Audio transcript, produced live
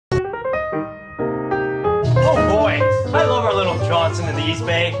way. I love our little Johnson in the East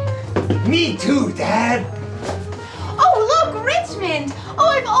Bay. Me too, Dad. Oh, look, Richmond. Oh,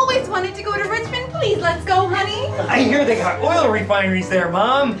 I've always wanted to go to Richmond. Please, let's go, honey. I hear they got oil refineries there,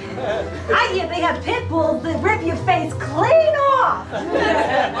 Mom. I hear they have pit bulls that rip your face clean off.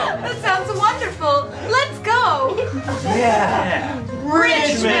 That sounds wonderful. Let's go. Yeah.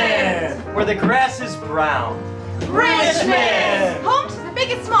 Richmond! Where the grass is brown. Richmond! Home to the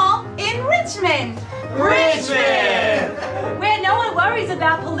biggest mall in Richmond. Richmond! Where no one worries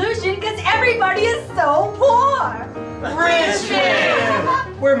about pollution because everybody is so poor.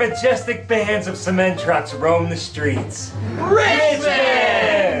 Richmond! Where majestic bands of cement trucks roam the streets.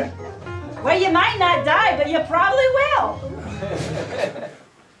 Richmond! Where you might not die, but you probably will.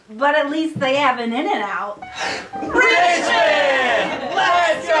 But at least they have an In-N-Out. Richmond!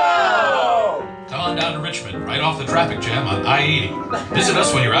 Let's go! On down to Richmond, right off the traffic jam on I-80. Visit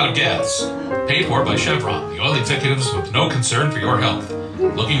us when you're out of gas. Paid for by Chevron, the oil executives with no concern for your health.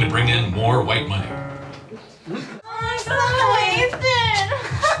 Looking to bring in more white money. I'm so wasted.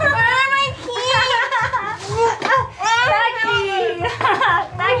 Where are my keys?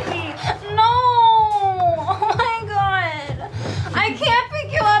 Becky! No! Oh my god! I can't pick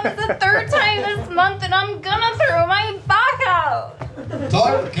you up the third time this month and I'm gonna throw my back out!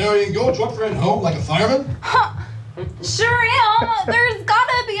 Tired of carrying your drunk friend home like a fireman? Sure am! There's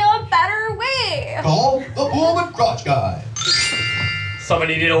gotta be a better way! Call the Pullman Crotch Guy.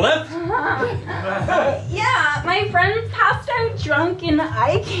 Somebody need a lift? Yeah, my friend's passed out drunk and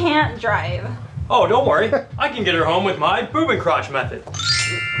I can't drive. Oh, don't worry. I can get her home with my boob and crotch method.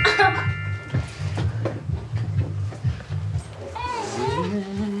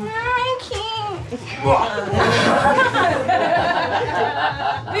 I can't.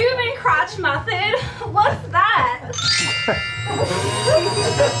 Boob and crotch method? What's that?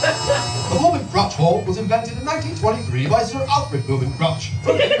 The Pullman Crotch Hole was invented in 1923 by Sir Alfred Boob Crotch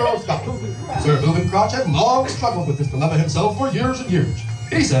from Edinburgh, Scotland. Sir Boob Crotch had long struggled with this dilemma himself for years and years.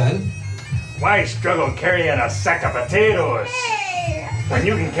 He said, Why struggle carrying a sack of potatoes when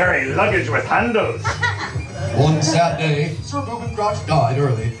you can carry luggage with handles? One sad day, Sir Boob Crotch died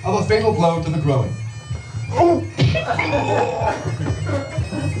early of a fatal blow to the groin.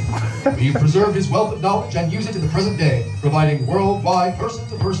 We've preserved his wealth of knowledge and use it to the present day, providing worldwide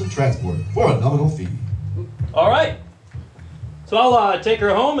person-to-person transport for a nominal fee. All right. So I'll take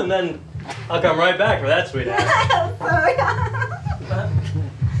her home and then I'll come right back for that sweet ass.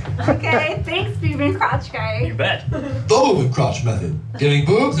 Okay, thanks, boob and crotch guy. You bet. The Boob and Crotch Method. Giving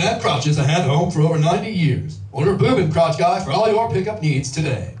boobs and crotches a hand home for over 90 years. Order Boob and Crotch Guy for all your pickup needs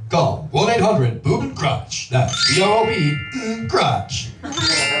today. Call 1-800-BOOB-AND-CROTCH. That's B-O-O-B, crotch.